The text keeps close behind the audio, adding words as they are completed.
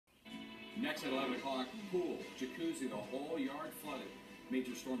Next at 11 o'clock, pool, jacuzzi, the whole yard flooded.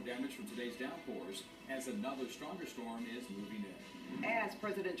 Major storm damage from today's downpours as another stronger storm is moving in. As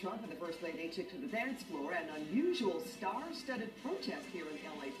President Trump and the First Lady took to the dance floor, an unusual star-studded protest here in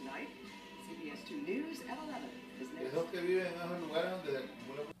LA tonight. CBS 2 News at 11 is next. Live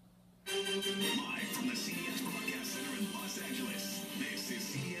from the CBS Broadcast Center in Los Angeles, this is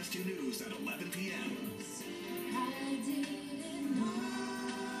CBS 2 News at 11 p.m.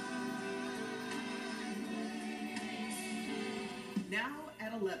 Now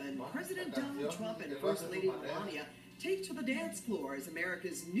at 11, President Donald Trump and First Lady Melania take to the dance floor as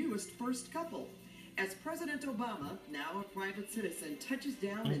America's newest first couple. As President Obama, now a private citizen, touches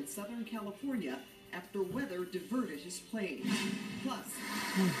down in Southern California after weather diverted his plane. Plus,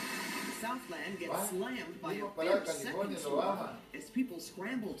 the Southland gets slammed by a fierce second storm as people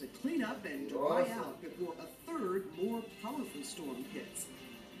scramble to clean up and dry out before a third, more powerful storm hits.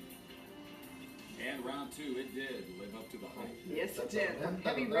 And round two, it did live up to the hype. Yes, it did. From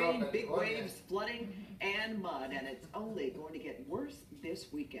heavy rain, big waves, flooding, and mud. And it's only going to get worse this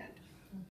weekend.